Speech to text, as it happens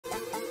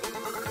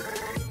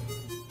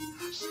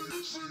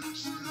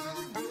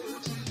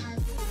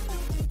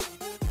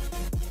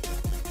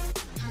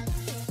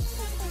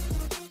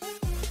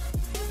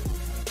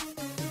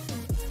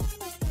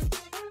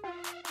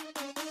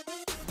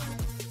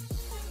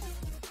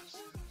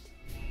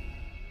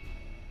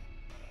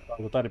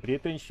Salutare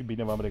prieteni și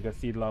bine v-am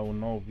regăsit la un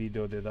nou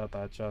video de data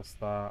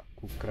aceasta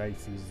cu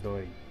Crysis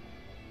 2.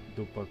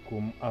 După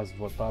cum ați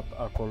votat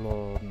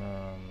acolo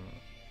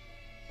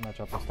în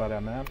acea postare a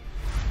mea,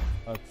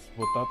 ați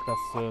votat ca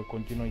să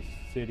continui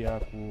seria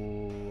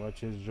cu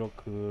acest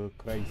joc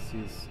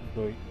Crysis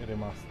 2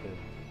 Remastered.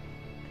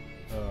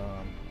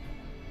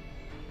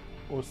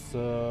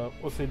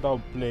 O să-i dau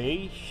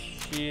play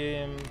și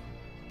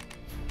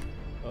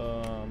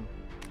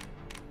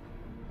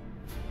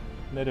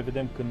ne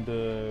revedem când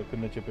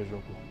începe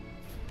jocul.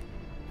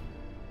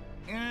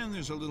 And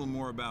there's a little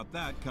more about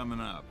that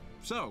coming up.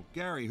 So,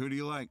 Gary, who do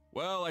you like?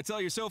 Well, I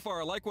tell you, so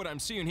far I like what I'm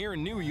seeing here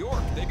in New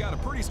York. They got a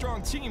pretty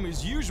strong team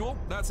as usual.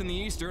 That's in the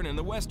Eastern, and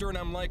the Western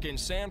I'm liking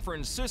San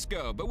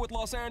Francisco, but with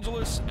Los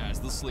Angeles as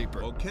the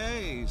sleeper.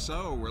 Okay,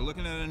 so we're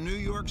looking at a New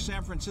York,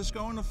 San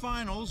Francisco in the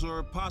finals,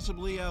 or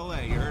possibly LA.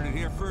 You heard it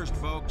here first,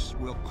 folks.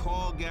 We'll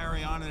call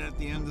Gary on it at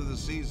the end of the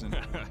season.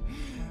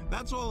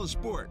 That's all the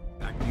sport.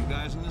 Back to you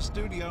guys in the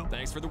studio.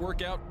 Thanks for the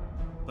workout.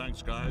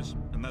 Thanks, guys.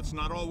 And that's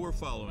not all we're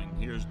following.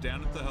 Here's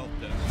Dan at the help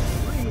desk.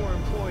 3 more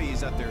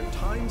employees at their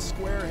Times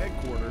Square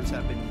headquarters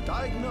have been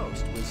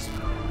diagnosed with...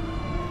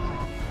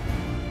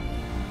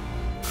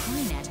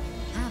 Hynet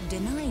have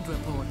denied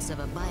reports of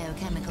a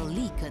biochemical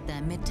leak at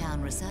their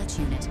Midtown research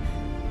unit.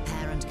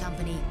 Parent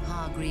company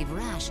Hargreave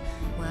Rash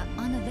were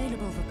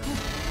unavailable for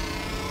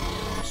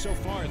comment. So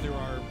far, there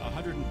are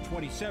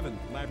 127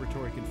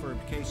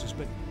 laboratory-confirmed cases,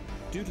 but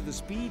due to the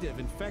speed of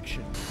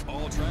infection,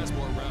 all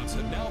transport routes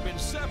have now been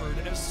severed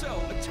as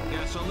cell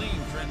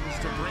gasoline threatens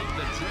to break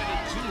the dreaded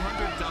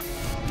 $200.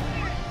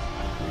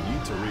 We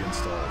need to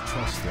reinstall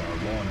trust in our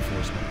law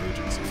enforcement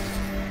agencies.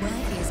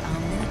 Where is our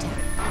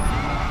military?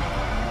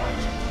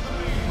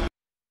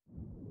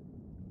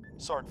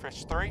 Swordfish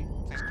 3,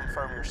 please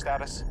confirm your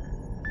status.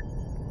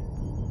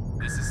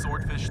 This is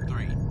Swordfish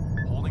 3,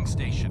 holding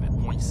station at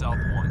Point South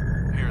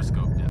 1,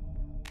 periscope depth.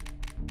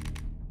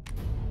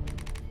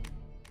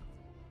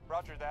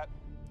 Roger that.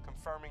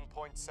 Confirming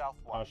Point South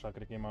 1. Așa,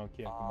 cred că e mai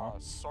ok acum.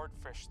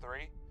 Swordfish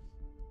 3,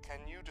 can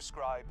you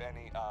describe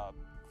any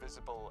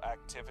visible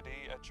activity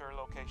at your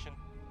location?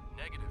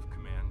 Negative,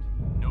 Command.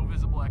 No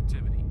visible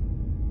activity.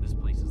 This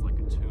place is like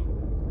a tomb.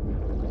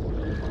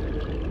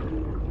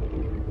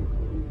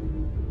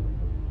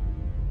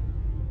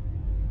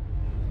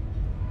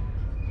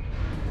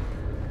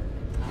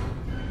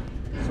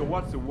 So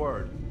what's the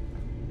word?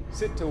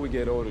 Sit till we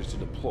get orders to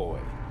deploy.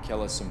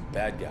 Kill us some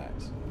bad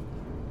guys.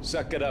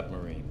 Suck it up,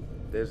 Marine.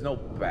 There's no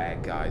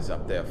bad guys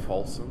up there,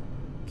 Folsom.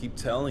 Keep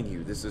telling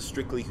you, this is a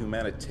strictly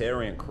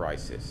humanitarian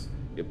crisis.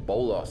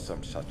 Ebola or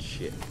some such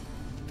shit.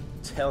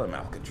 Tell him,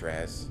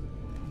 Alcatraz.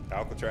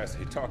 Alcatraz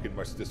ain't talking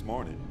much this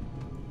morning.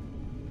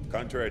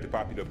 Contrary to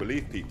popular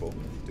belief, people,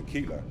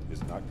 tequila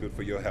is not good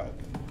for your health.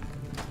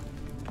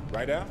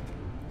 Right, Al?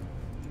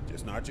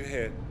 Just nod your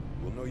head.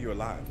 We'll know you're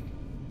alive.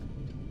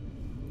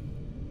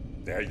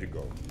 There you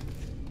go.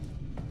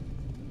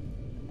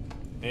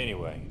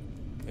 Anyway,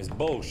 it's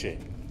bullshit.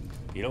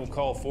 You don't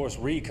call Force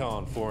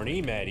Recon for an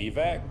EMAT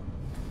evac.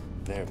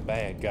 They're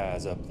bad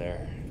guys up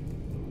there.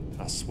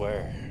 I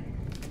swear.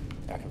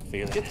 I can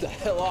feel it. Get the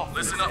hell off.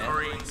 Listen up,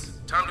 Marines.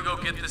 Time to go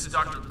get this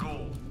Dr.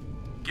 Gould.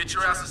 Get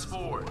your asses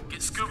forward.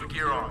 Get scuba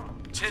gear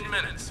on. 10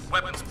 minutes.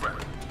 Weapons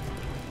prep.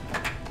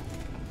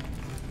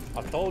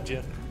 I told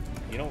you.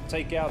 You don't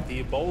take out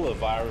the Ebola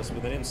virus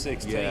with an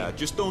M16. Yeah,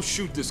 just don't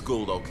shoot this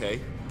Gould,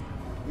 okay?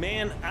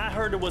 Man, I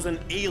heard it was an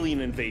alien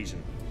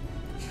invasion.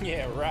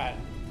 Yeah, right.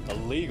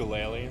 Illegal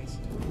aliens.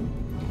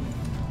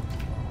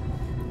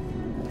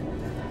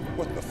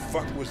 What the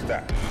fuck was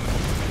that?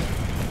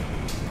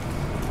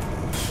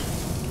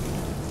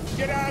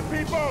 Get out,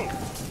 people!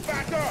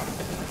 Back up!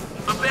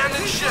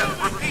 Abandoned ship!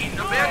 Repeat,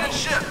 abandoned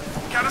ship!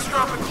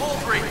 Catastrophic hull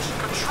breach!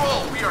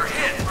 Control, we are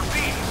hit!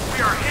 Repeat, we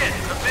are hit!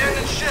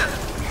 Abandoned ship!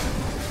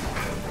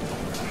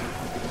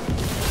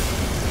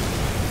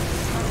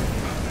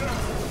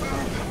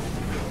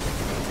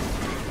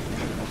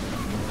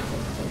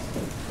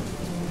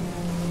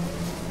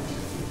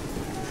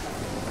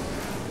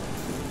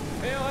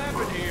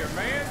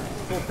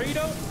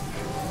 torpedo?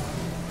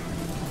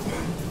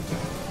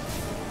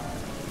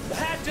 The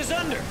hatch is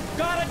under!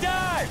 Gotta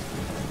dive!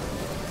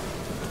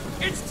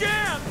 It's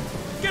jammed!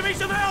 Give me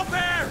some help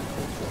here!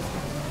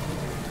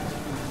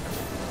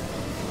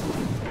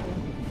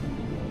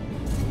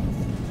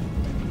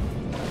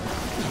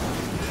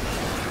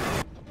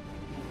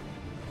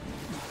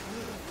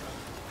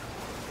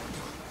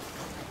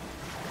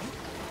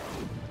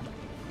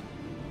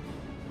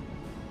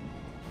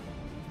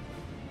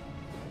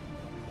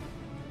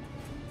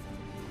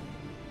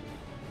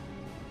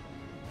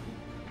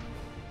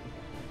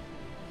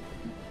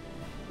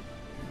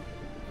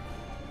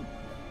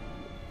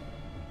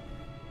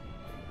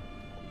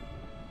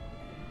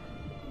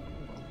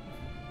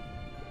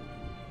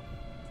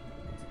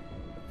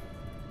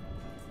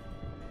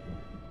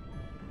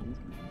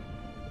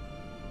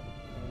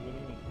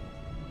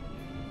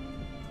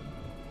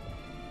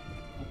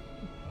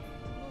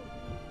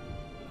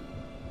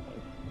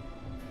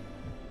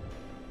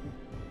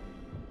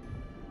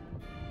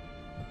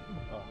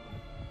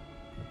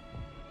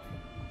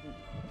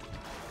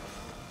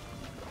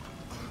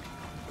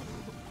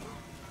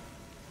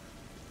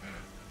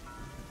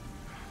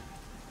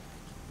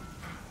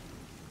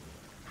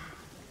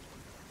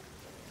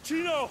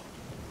 Chino!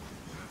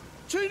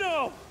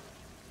 Chino!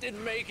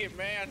 Didn't make it,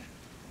 man.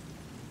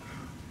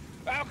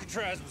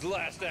 Alcatraz was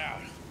last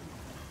out.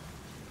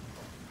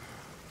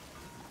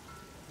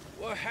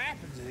 What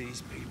happened to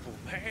these people,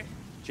 man?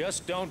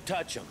 Just don't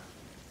touch them.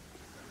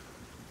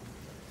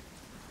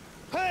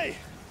 Hey!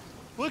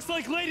 Looks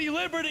like Lady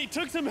Liberty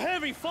took some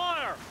heavy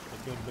fire!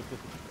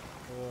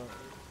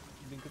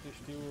 Din câte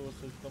știu, o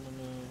să jucăm în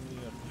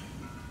New York.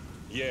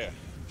 Yeah,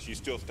 she's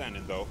still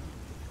standing though.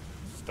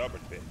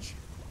 Stubborn bitch.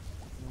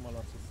 Nu mă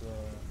lasă să...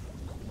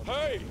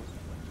 Hey!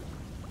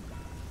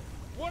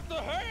 What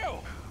the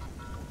hell?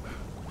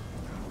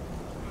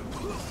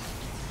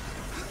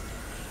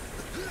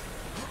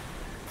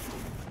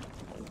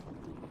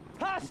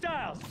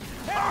 Hostiles!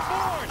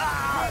 Airborne!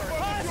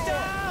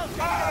 Hostiles!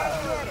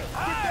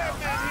 Get that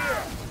man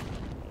here!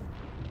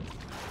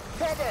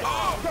 Cover!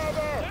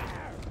 Cover!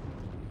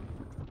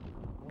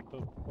 What the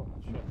fuck?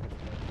 Shit.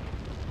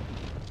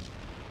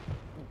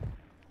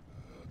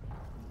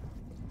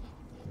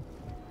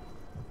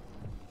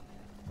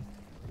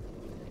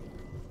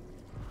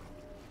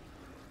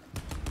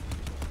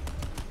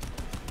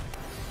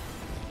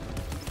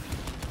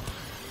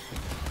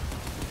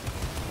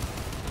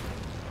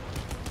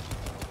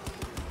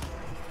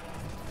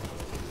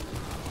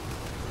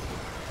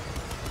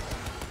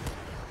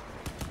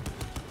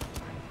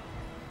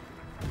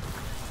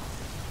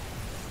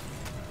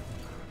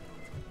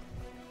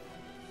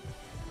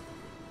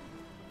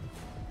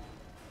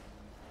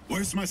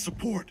 Where's my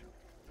support?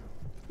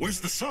 Where's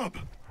the sub?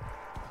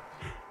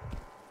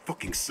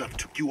 Fucking sub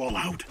took you all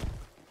out?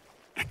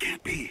 That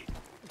can't be.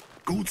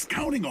 Gould's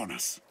counting on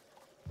us.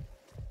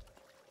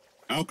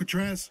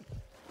 Alcatraz?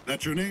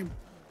 That's your name?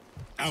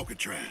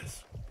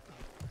 Alcatraz.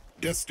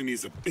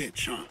 Destiny's a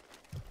bitch, huh?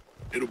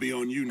 It'll be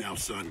on you now,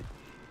 son.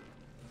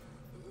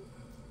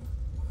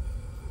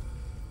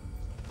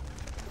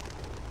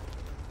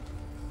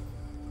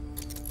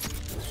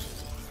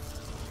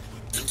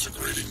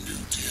 Integrating new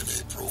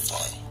DNA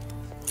profile.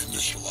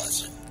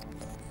 Initializing.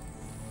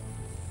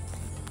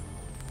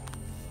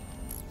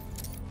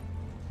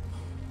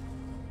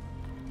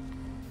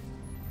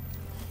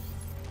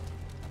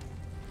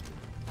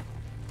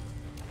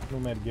 Nu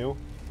merg eu,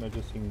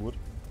 merge singur.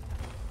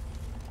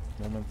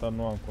 Momentan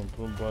nu am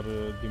control, doar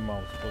din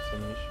mouse pot să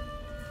mișc.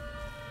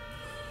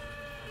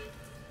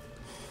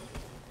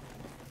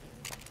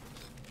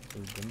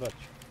 Îl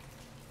gândaci.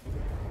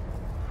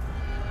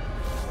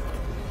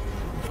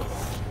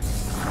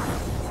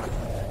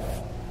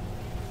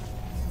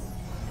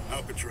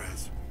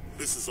 Alcatraz,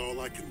 this is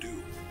all I can do.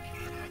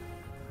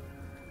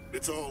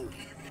 It's all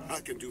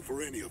I can do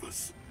for any of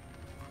us.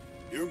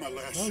 You're my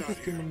last shot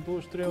here.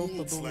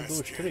 Gould's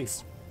last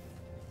chance.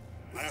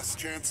 Last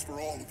chance for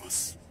all of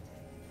us.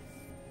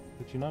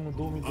 Deci în anul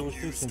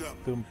 2023 se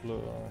întâmplă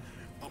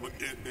I'm a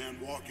dead man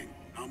walking.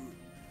 I'm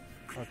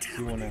acțiune.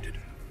 contaminated.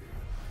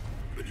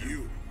 But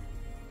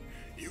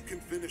you can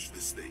finish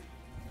this thing.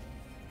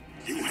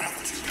 You have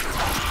to.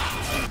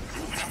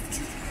 You have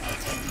to.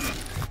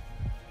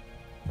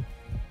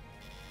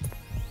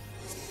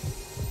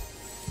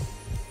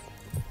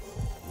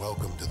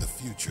 Welcome to the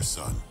future,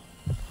 son.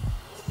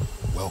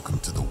 Welcome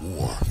to the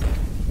war.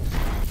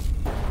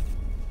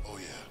 Oh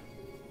yeah,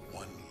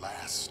 one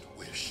last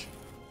wish.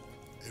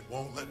 It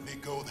won't let me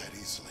go that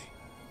easily.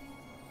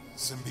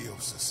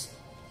 Symbiosis.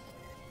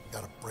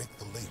 Gotta break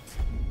the link.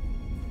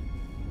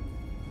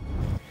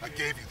 I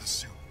gave you the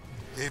suit.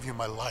 Gave you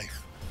my life.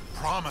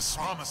 Promise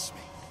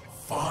me.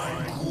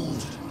 Fine,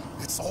 Gould.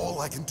 It's all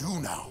I can do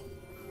now.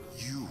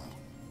 You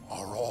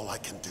are all I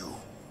can do.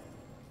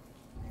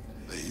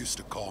 They used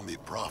to call me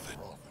Prophet.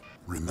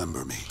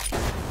 Remember me.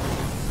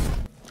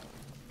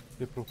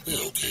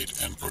 Locate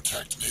and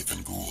protect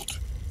Nathan Gould.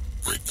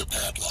 Break the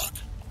padlock.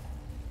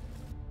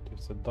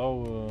 Trebuie să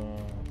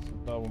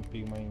dau un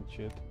pic mai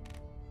încet.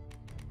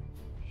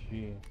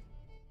 Și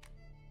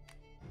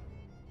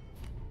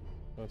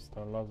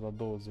ăsta las la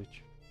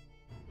 20.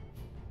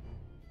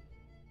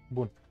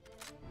 Bun.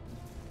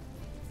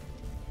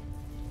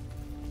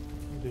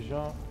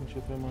 Deja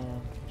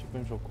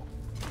începem jocul.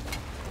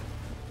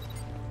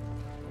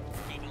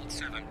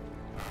 7.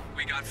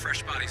 We got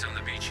fresh bodies on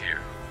the beach here.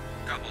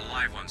 Couple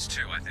live ones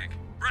too, I think.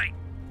 Right.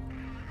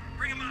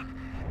 Bring them up.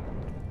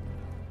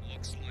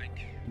 Looks like.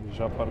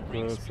 Deja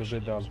parcă se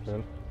vede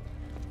altfel.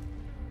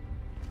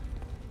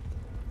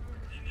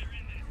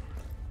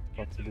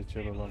 Față de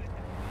celălalt.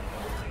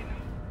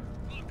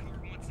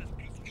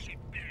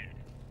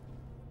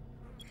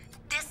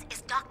 This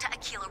is Dr.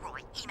 Aquila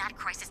Roy, EMAT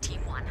Crysis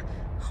Team 1.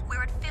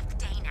 We're at 5th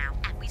day now,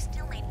 and we've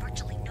still made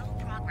virtually no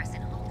progress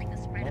in halting the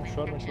spread of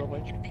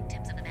infection in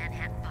victims of the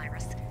Manhattan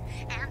virus.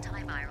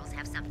 Antivirals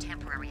have some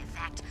temporary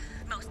effect,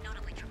 most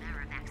notably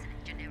Tramara and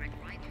generic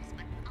rivals,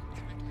 but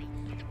ultimately,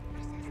 the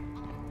process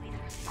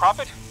always...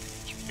 Prophet?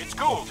 It's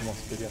Gould.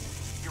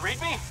 You read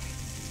me?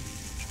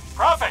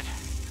 Prophet!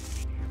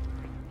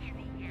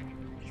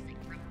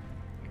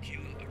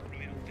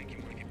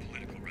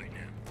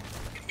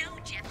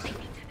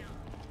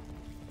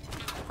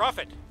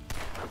 Prophet,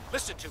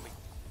 listen to me.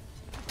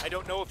 I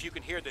don't know if you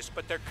can hear this,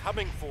 but they're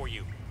coming for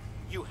you.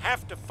 You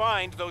have to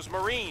find those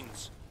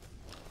Marines.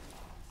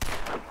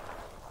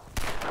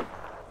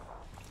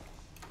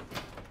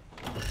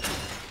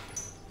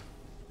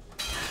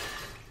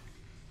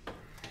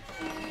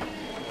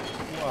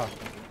 Wow.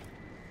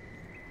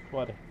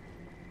 Oare?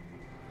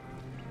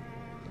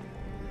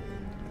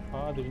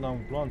 A, deci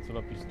n-am gloanțe la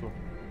pistol.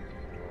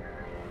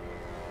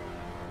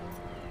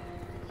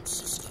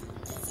 System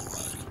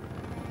override.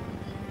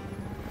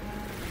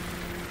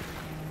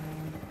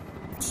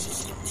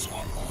 Systems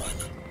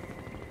online.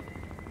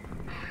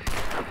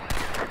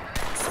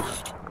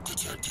 Threat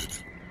detected.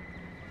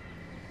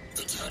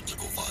 The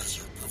tactical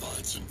visor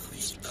provides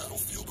increased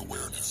battlefield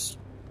awareness.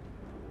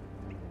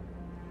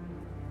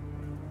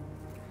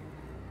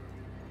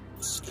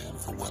 Scan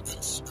for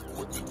weapons,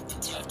 equipment,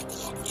 and tactical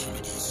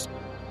opportunities.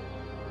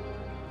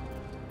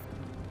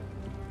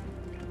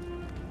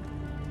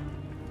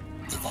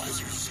 The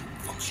visor's zoom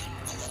function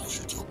allows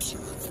you to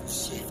observe from a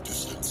safe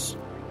distance.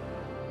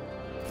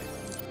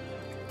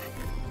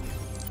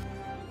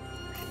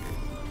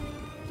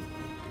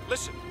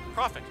 Listen,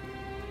 Prophet.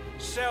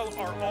 Cell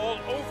are all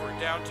over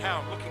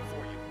downtown looking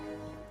for you.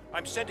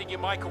 I'm sending you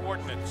my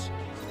coordinates.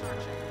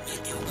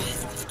 Make your way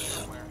through the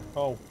camp.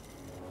 Oh.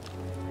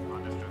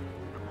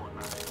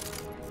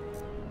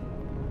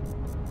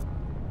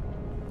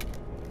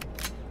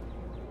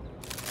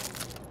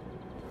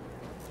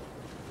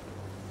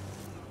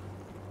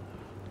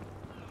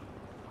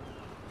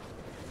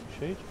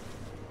 Și aici?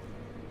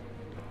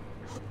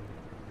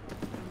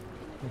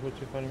 Nu văd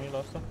ce faci mie la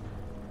asta?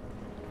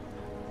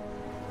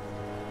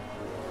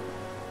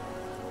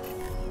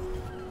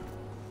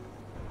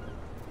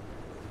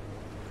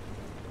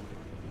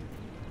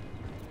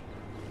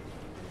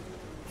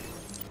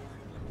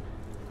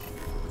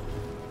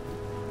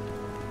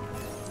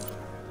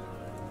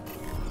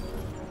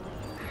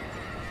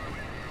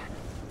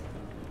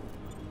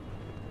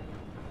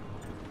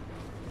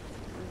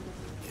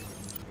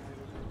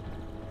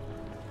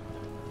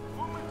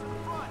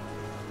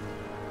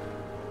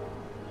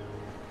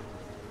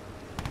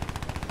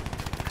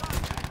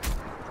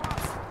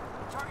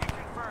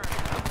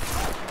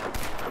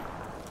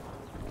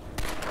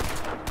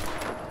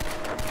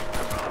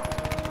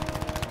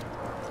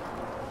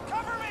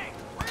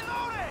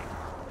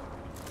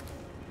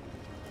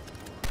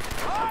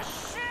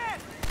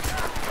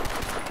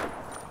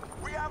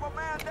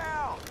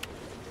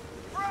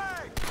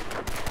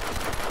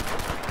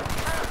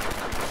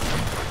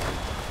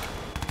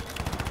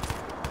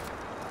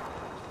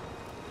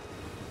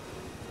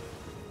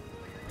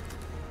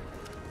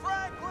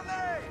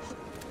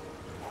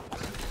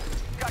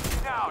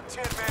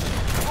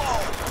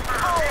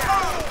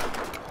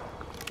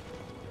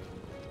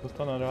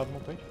 Ăsta n-are armă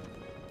pe aici?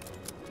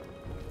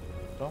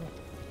 Da, mă.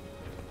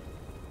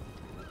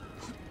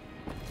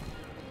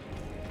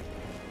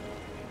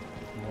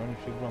 Nu am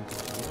nici gloanță.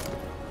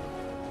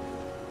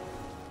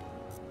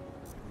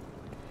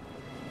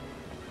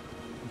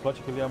 Îmi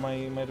place că le ia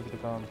mai repede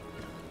ca...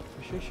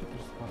 Și trebuie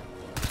să fac.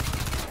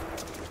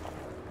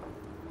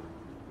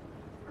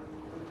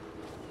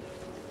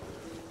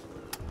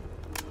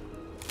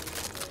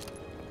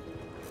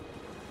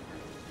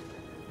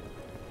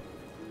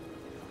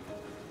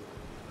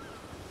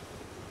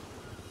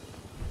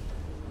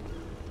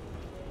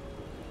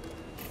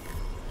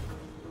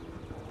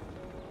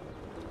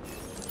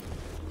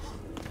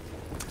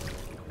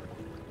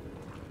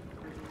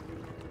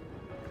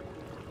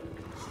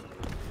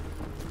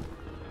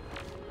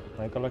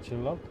 Mai e ca la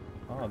celălalt?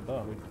 Ah, da,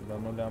 uite, dar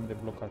nu le-am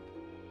deblocat.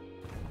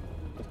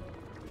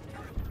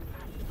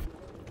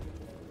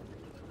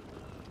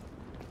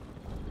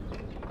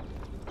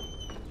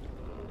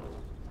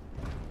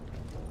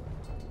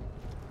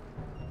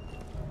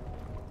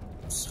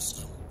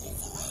 System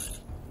override.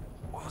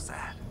 What was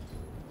that?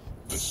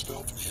 The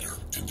stealth meter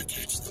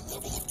indicates the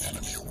level of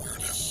enemy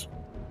awareness.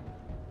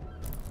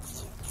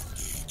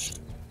 Engaged.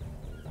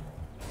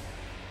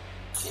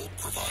 Code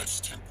provides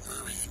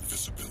temporary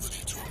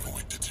invisibility to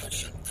avoid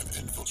detection and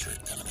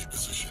infiltrate enemy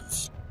positions.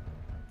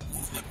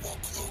 Movement while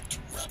cloaked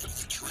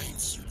rapidly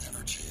drains suit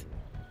energy.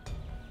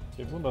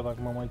 E bun, dar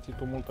dacă m-am mai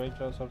ținut mult aici,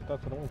 s-ar putea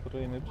să rămân fără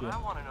energie. What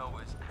I want to know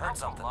is, heard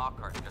something.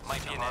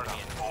 Might be an enemy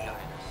in this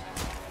guy.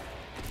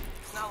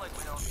 It's not like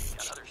we don't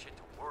got other shit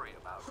to worry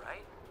about,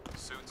 right?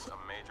 Suit's a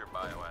major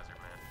biohazard,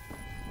 man.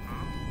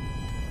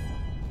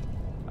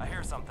 I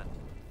hear something.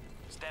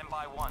 Stand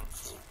by one.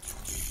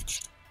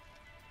 Engaged.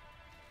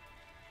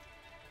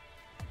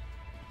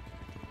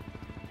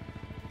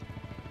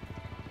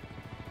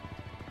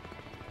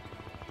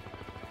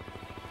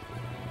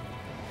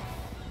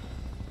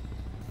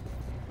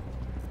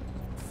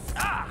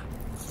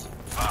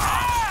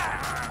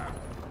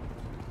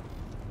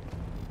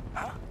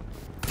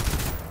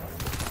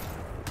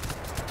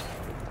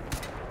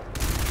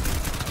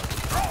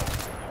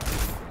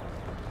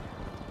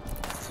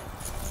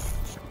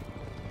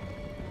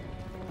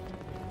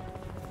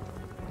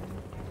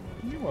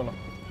 Ăla.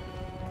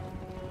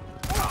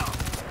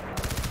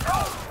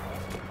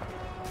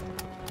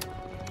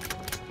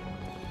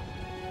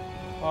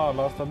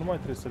 la asta nu mai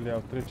trebuie să le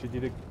iau, trece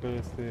direct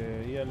peste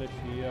ele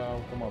și ia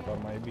automat, ar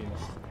mai e bine.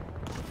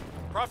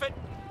 Prophet,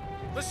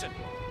 listen.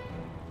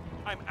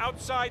 I'm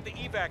outside the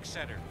evac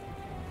center.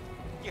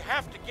 You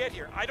have to get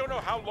here. I don't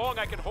know how long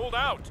I can hold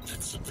out.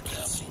 Exit the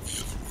castle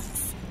via the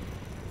roof.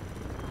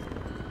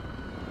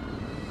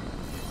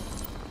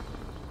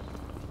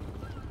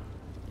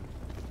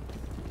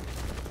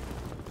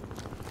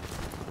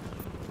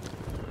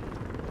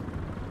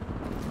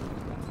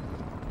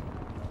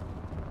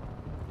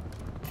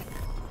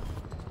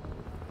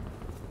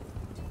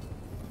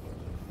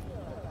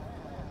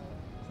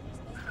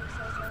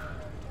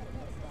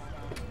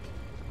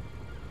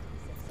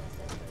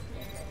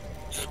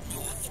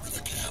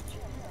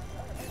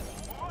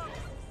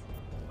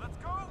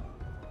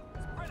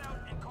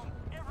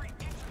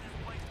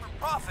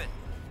 Prophet,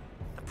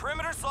 the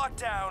perimeter's locked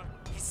down.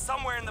 He's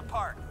somewhere in the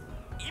park.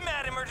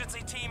 EMAT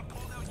emergency team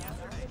pulled out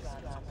yesterday.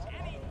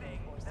 Anything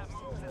that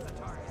moves is a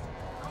target.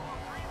 Cobalt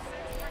 3 and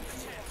 6, strike the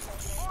chin.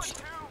 4 and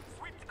 2,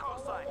 sweep the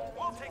coastline.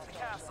 We'll take the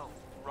castle.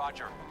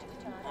 Roger.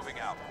 Moving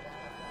out.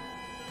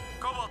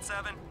 Cobalt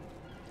 7,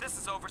 this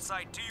is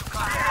Oversight. Do you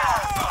copy?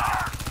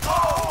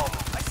 Oh!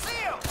 I see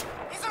him!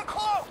 He's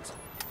uncloaked!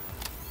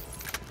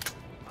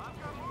 I've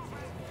got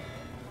movement.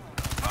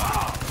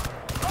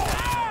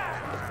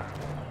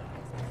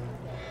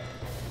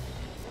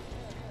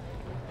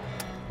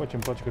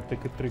 Ce-mi place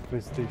că trec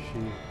peste și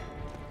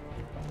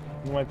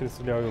nu mai trebuie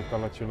să le iau eu ca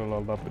la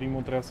celălalt, dar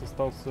primul trebuia să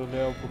stau să le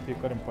iau cu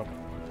fiecare în parte.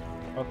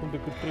 Acum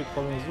decât trec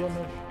ca în zonă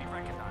și...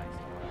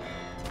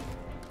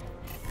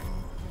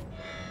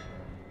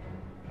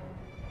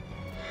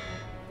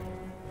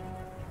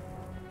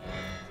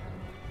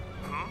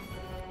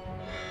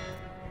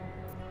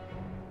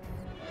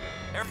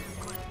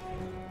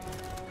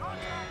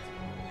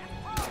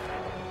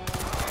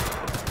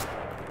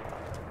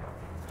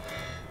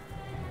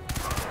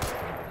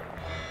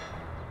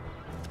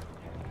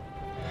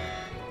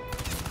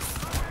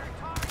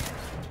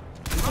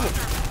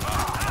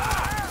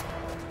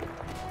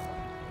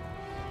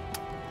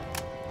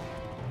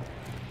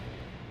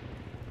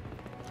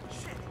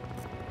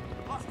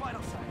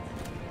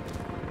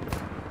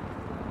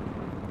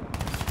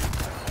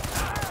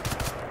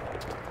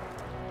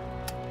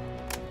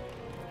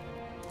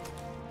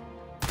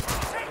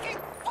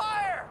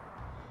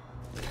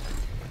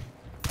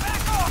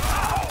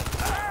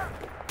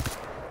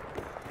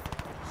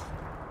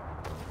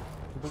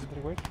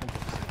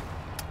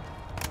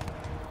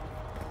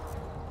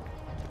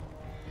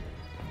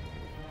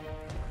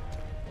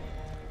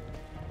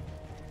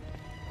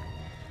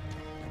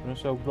 Nu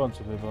se iau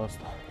gloanțele de la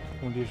asta.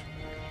 Unde ești?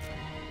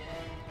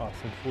 A,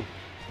 sunt full.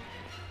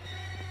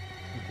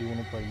 Uite,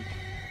 unul pe aici.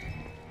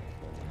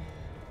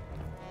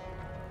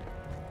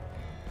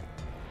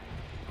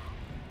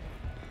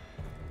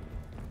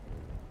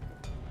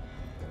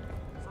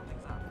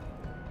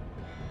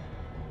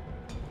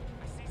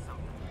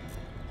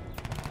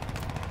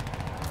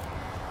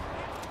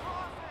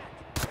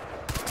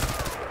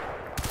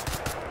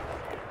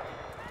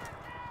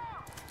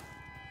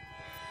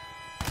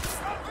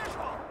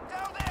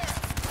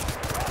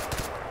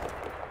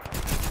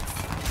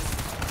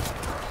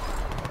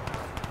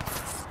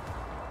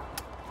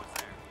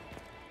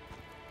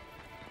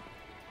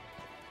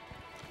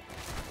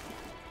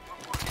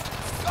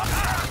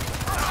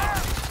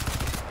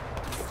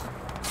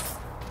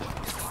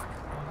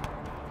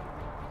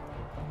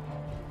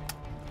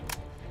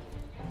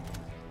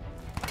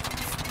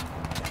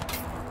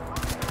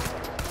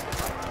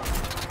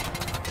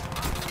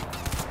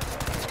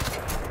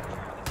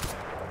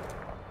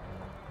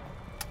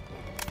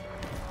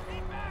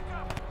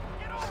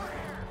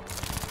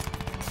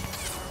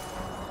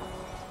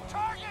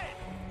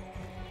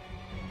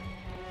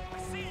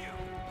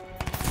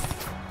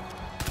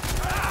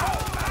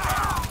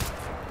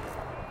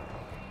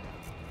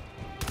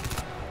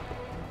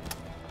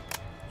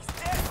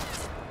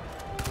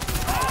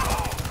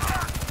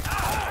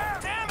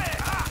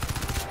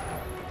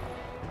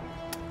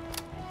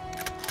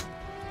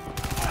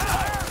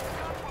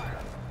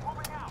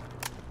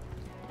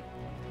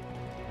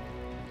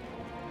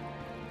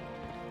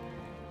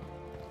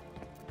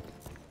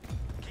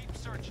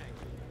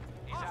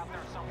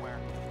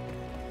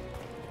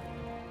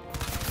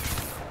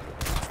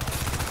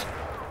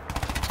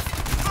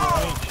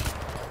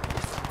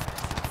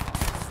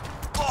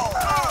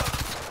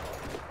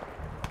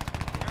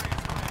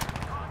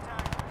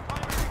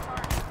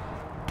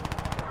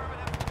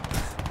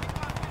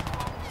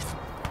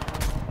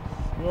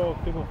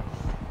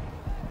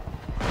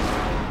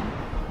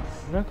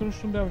 Că nu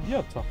știu unde am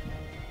viața.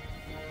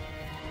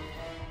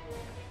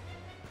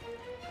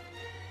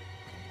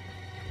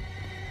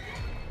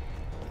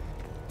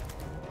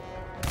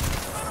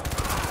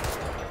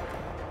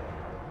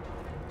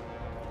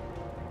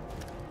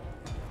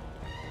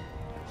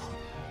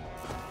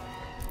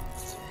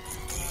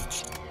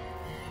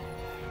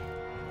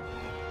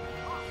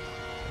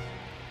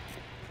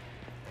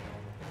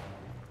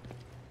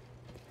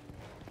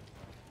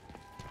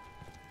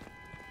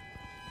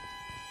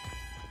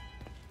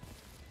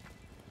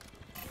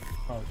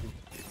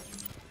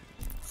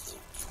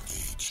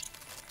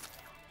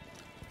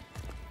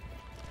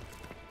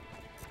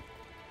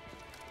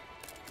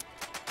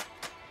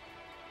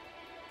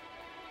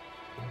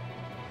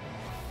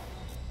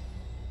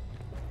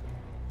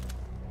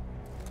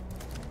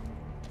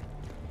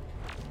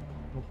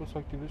 să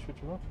activez și eu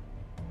ceva?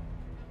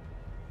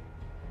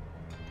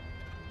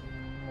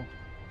 Nu.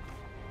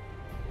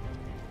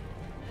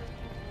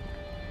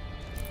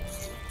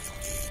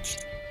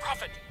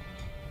 Prophet!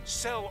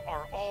 Cell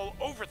are all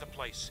over the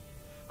place.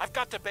 I've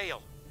got to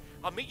bail.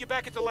 I'll meet you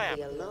back at the lab.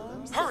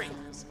 Hurry!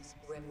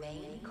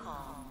 Remain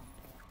calm.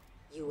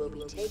 You will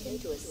be taken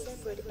to a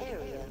separate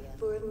area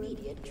for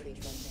immediate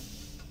treatment.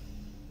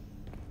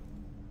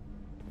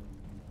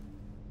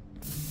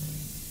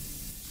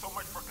 So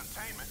much for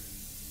containment.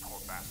 Poor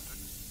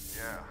bastards.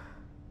 Yeah.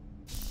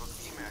 Those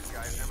EMAT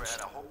guys never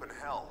had a hope in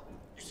hell.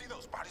 You see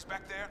those bodies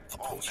back there?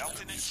 All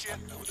melted and shit?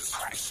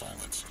 Christ.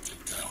 Silence until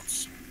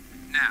counts.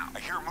 Now, I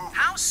hear movement.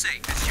 how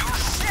safe is your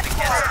shit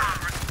against...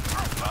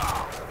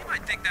 You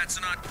might think that's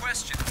an odd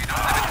question if you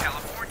don't live in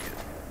California,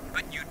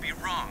 but you'd be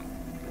wrong.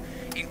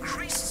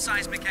 Increased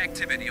seismic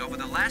activity over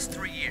the last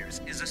 3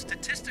 years is a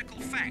statistical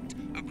fact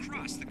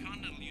across the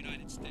continental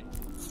United States.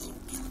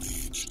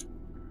 Engaged.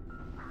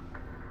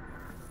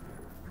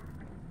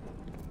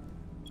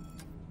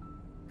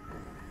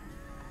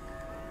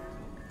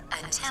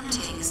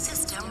 Attempting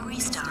system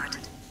restart.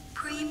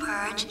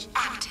 Pre-purge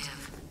active.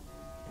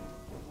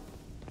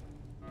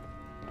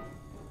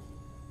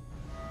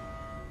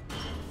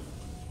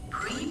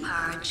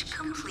 Pre-purge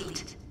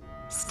complete.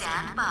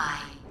 Stand by.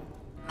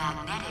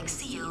 Magnetic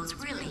seals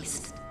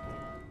released.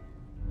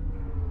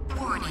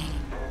 Warning.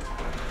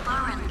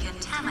 Foreign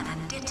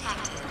contaminant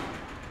detected.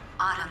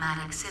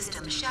 Automatic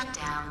system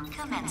shutdown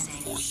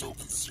commencing. Force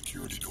open the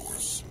security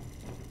doors.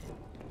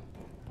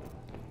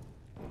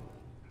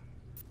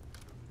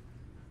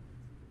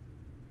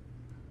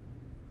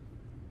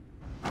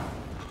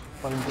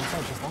 Pare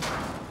interesant și asta.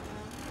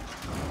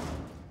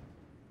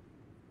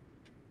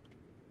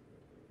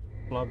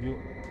 Flaviu,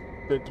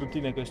 pentru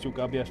tine, că știu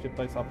că abia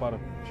așteptai să apară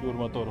și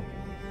următorul.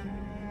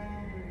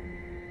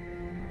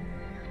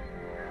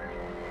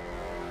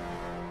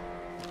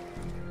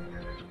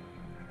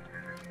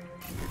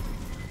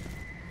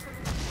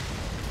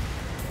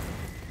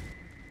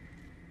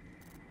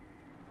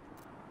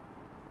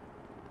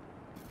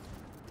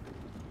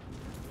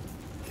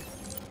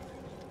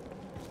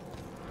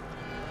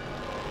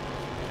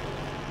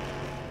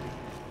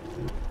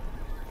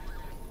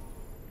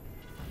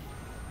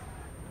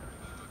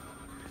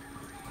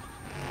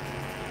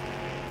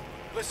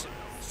 Listen,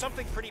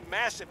 something pretty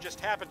massive just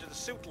happened to the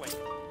suit link.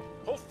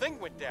 Whole thing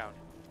went down.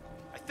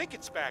 I think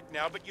it's back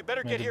now, but you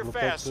better get here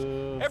fast.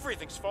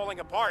 Everything's falling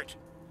apart.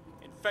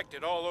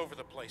 Infected all over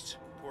the place.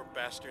 Poor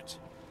bastards.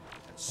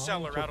 And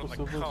Cellar out on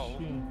the cull.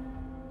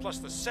 Plus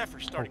the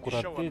Zephyr's starting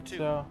to show up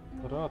too.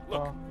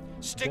 Look,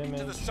 sticking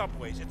to the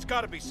subways. It's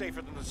gotta be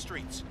safer than the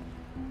streets.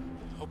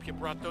 Hope you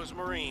brought those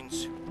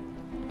Marines.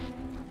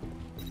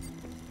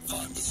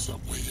 Find the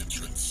subway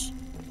entrance.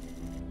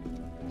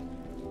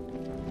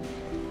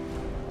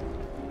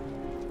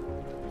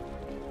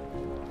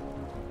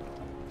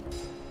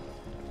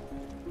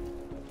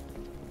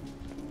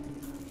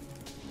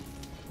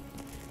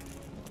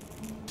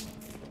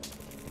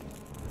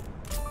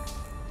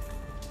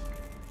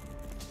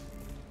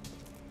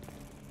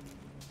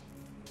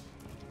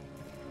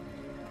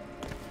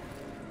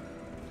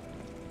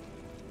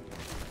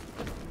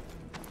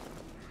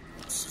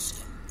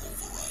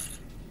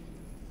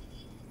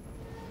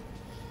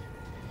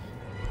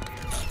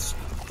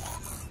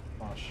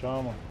 Așa,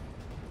 mă.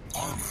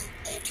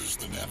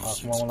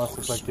 Acum mă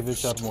las să activez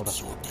și armura.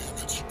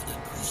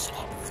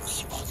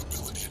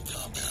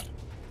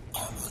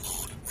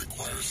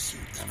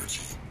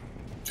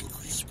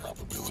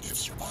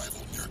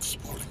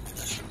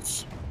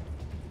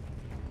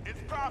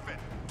 It's Prophet.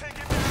 Take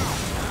it down.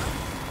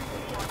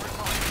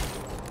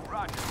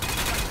 Roger.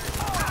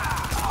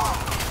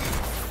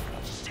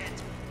 Shit!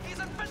 He's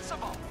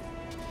invincible!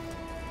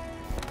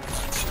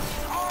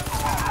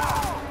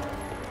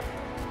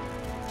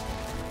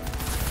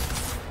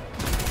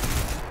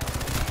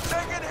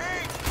 Taking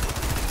heat!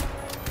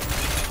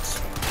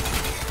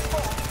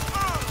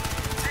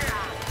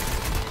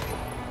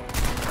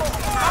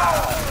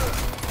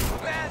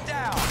 Man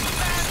down!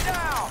 Man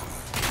down!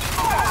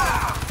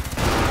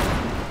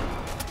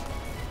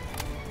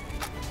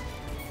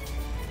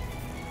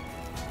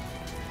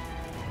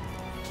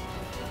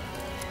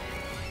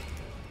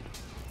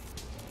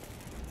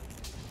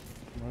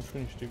 Mai știu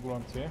niște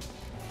gloanțe.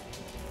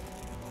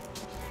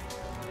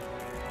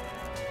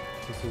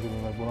 Ce să vedem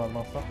mai bună arma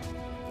asta?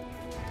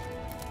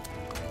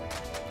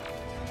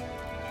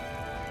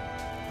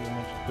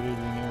 Avem și 3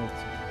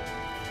 liniuțe.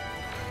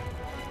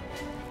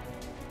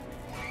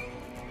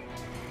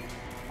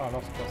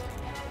 Lasă pe asta.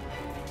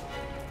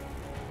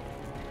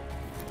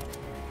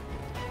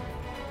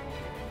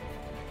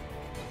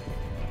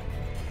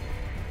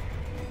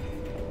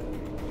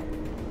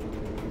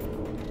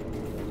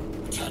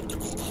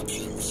 Tactical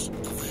options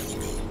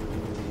available.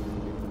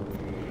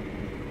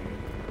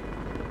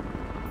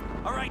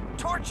 All right,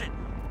 torch it!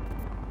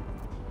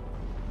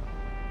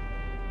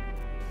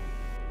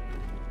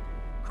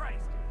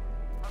 Christ!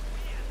 How'd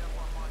we end up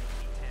on body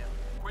detail?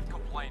 Quit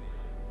complaining.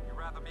 You'd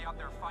rather be out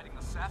there fighting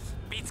the Ceph?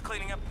 Beats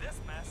cleaning up this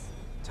mess.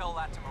 Tell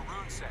that to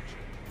Maroon section.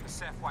 The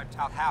Ceph wiped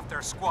out half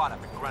their squad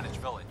up in Greenwich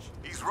Village.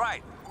 He's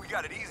right. We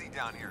got it easy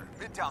down here.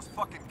 Midtown's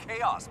fucking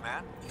chaos,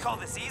 man. You call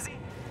this easy?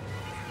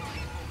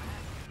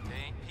 They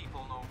ain't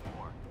people no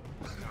more.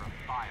 They're a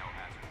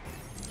biohazard.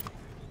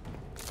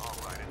 All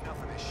right,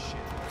 enough of this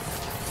shit.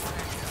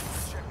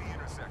 Check the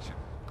intersection.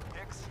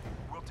 Hicks,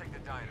 we'll take the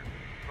diner.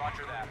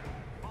 Roger that.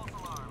 False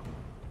alarm.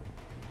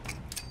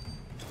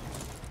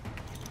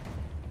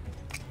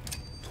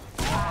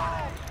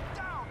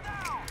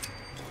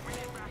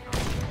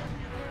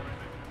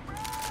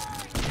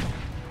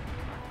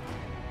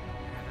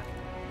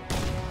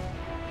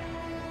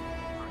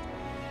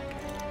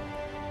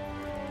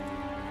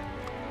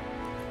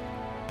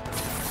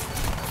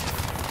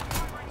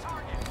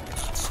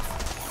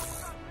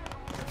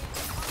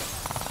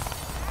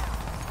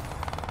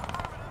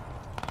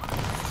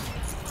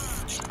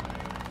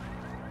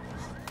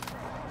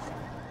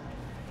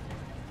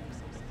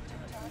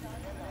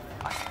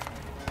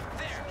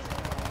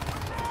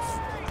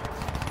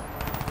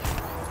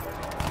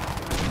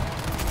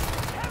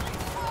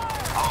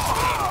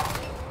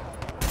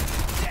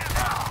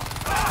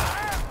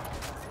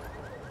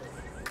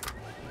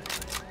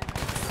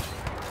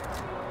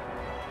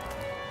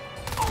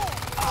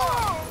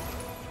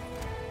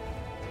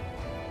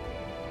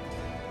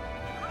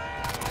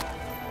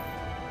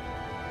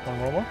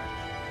 Vamos.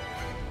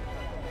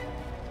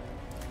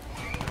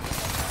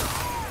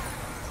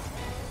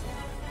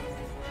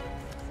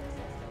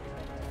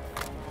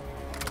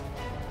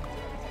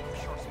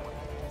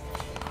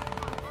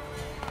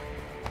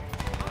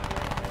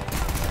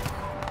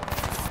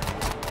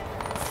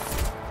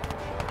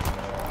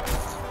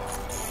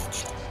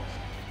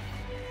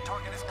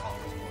 Target is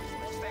close.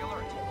 Stay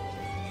alert.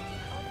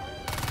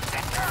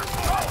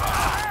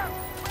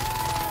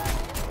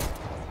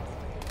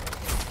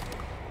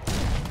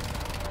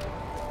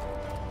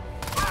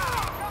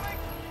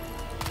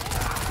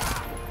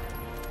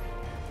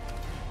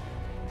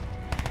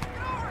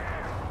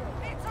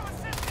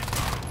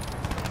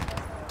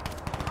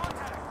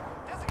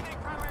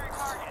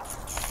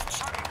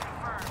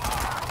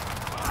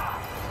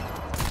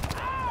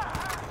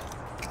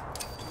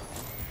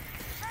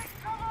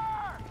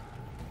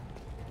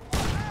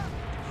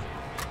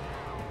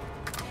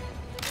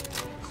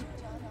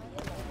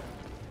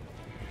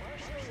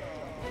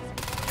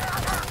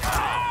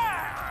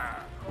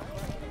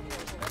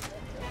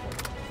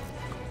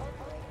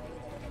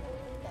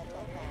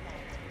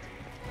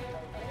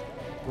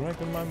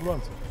 Connected my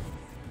ambulance.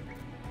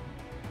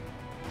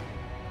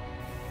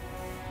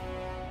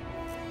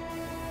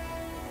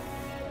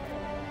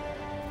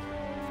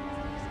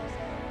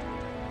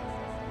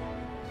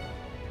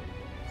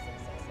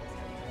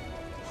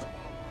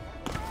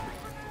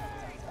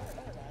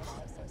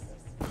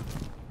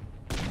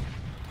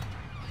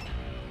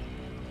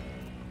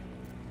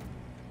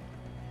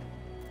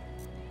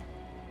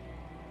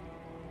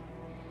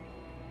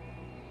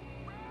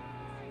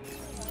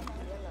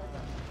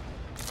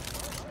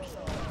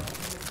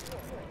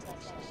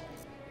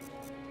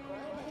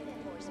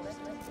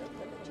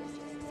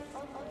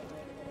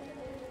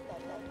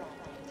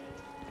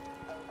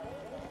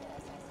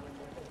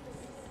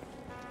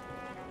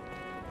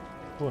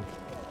 Bun.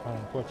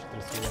 Încoace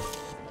trebuie să iau.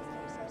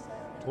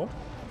 Bun?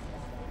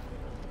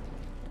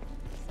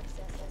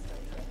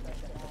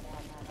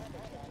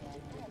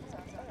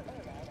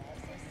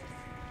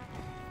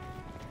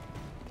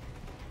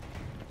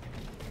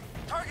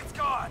 Target's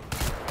gone!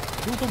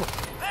 Du-te-mă!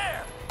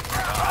 There!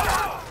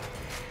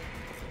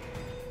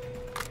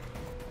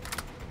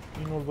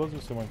 Nu-l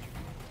văzusem aici.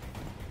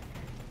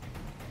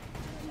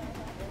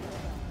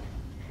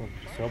 Bun,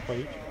 se iau pe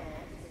aici.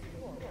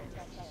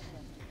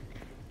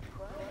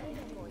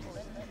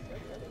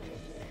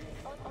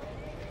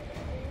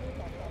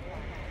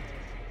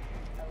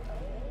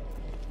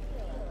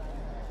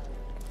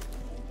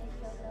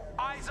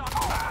 Eyes on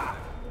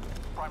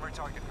primary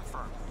target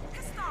confirmed.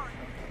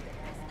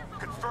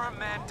 Confirm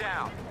man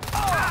down.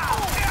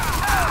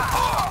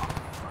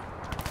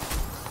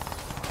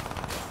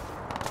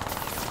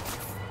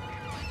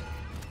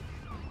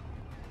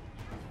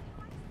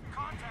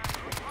 Contact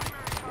with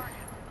primary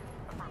target.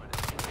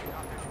 Affirmative.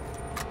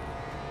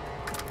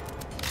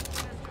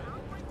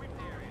 Sweep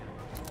the area.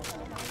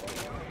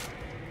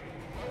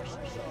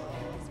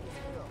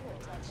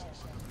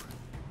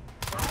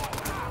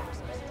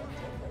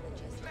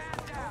 Man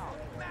down!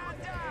 Man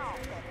down!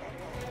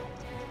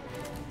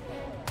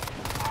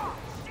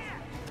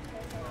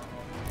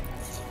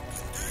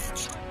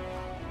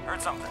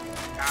 Heard something.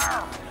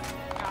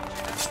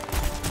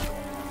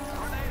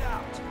 Grenade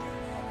out!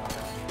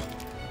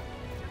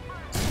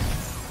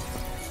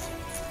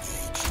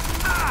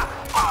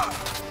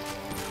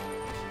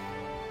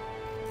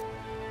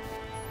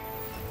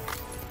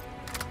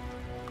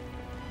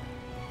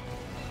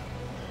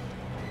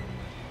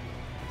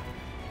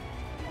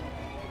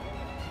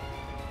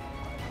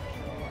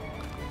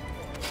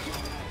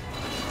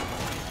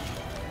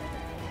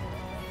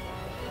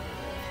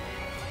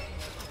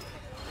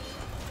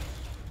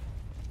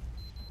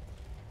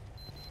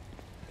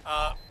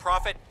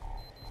 Prophet,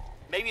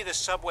 maybe the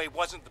subway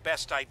wasn't the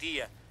best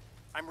idea.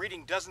 I'm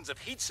reading dozens of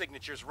heat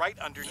signatures right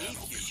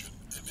underneath you.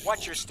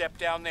 Watch your step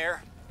down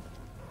there.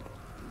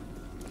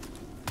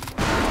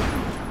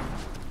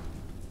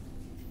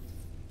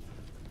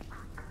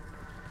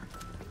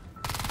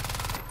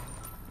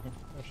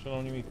 Așa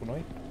nu nimic cu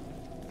noi.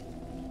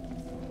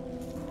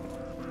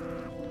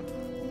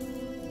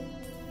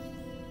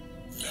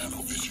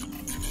 Nanovision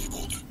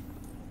enabled.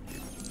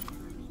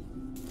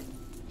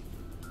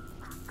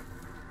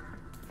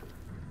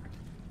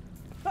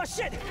 Oh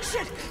shit!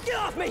 Shit! Get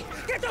off me!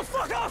 Get the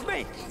fuck off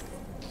me!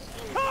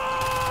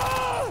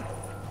 Ah!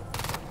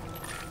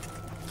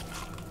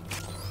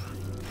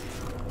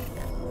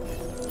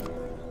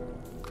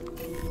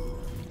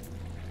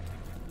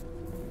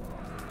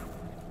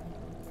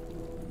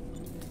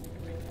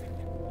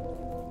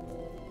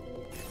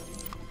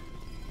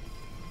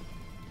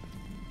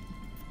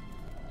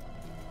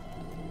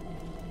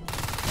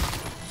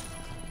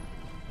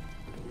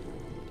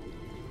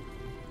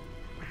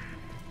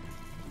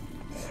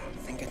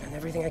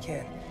 Everything I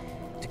can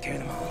to carry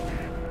them all.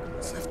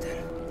 What's left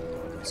then?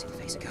 I'm gonna see the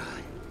face of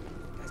God.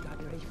 You guys got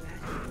me ready for that?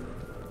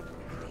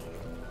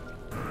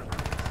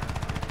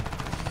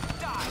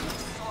 Die, you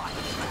slut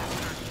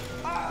bastard!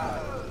 Oh,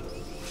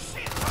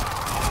 shit!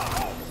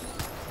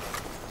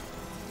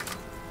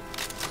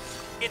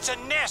 It's a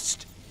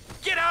nest!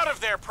 Get out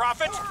of there,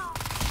 Prophet!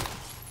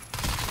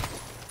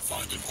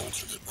 Find an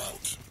alternate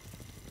route.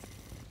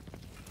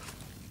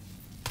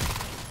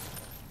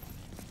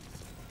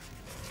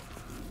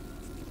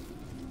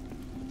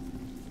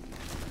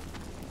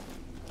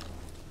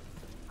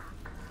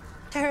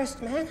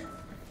 Terrorist, man.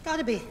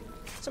 Gotta be.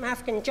 Some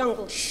African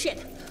jungle shit.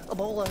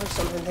 Ebola or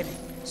something. They've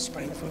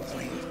spraying it from a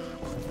plane.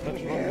 Come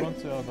here.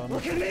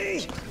 Look at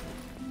me!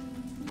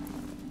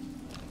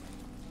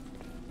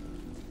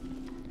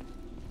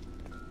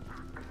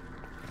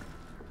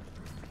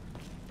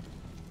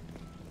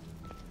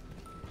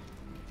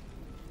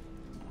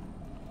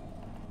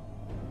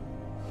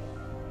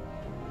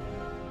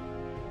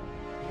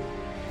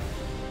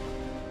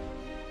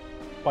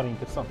 Pare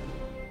interesant.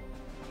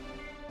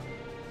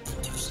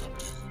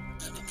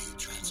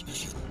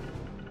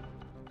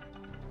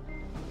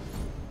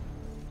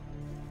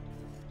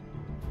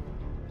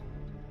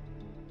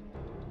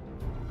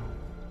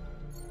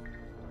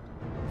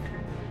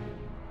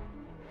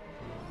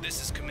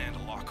 This is Commander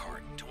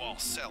Lockhart to all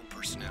cell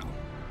personnel.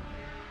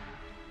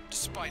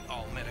 Despite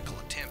all medical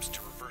attempts to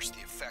reverse the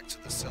effects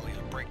of the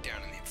cellular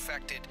breakdown in the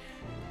infected,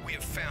 we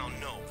have found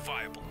no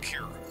viable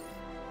cure.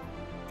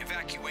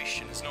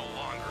 Evacuation is no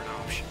longer an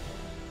option.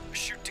 A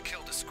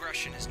shoot-to-kill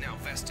discretion is now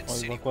vested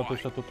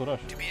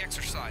citywide, to be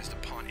exercised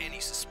upon any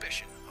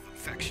suspicion of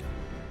infection.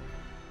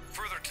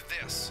 Further to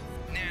this,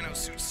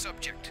 nanosuit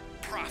subject,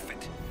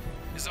 Prophet,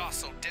 is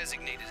also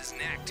designated as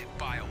an active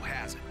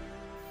biohazard.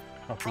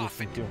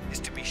 Prophet is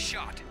to be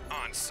shot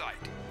on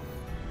site.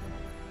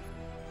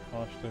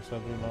 Așa trebuie să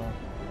ajung la...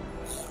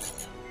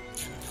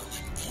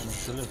 Am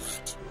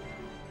înțeles.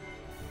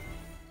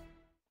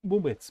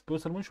 Bun băieți, o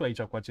să rămân și eu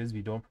aici cu acest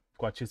video,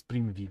 cu acest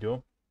prim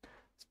video.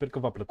 Sper că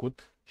v-a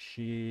plăcut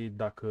și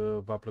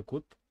dacă v-a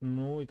plăcut,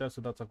 nu uitați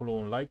să dați acolo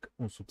un like,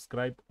 un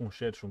subscribe, un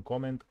share și un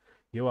comment.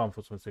 Eu am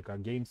fost Museca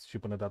Games și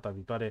până data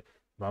viitoare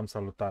v-am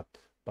salutat.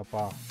 Pa,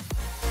 pa!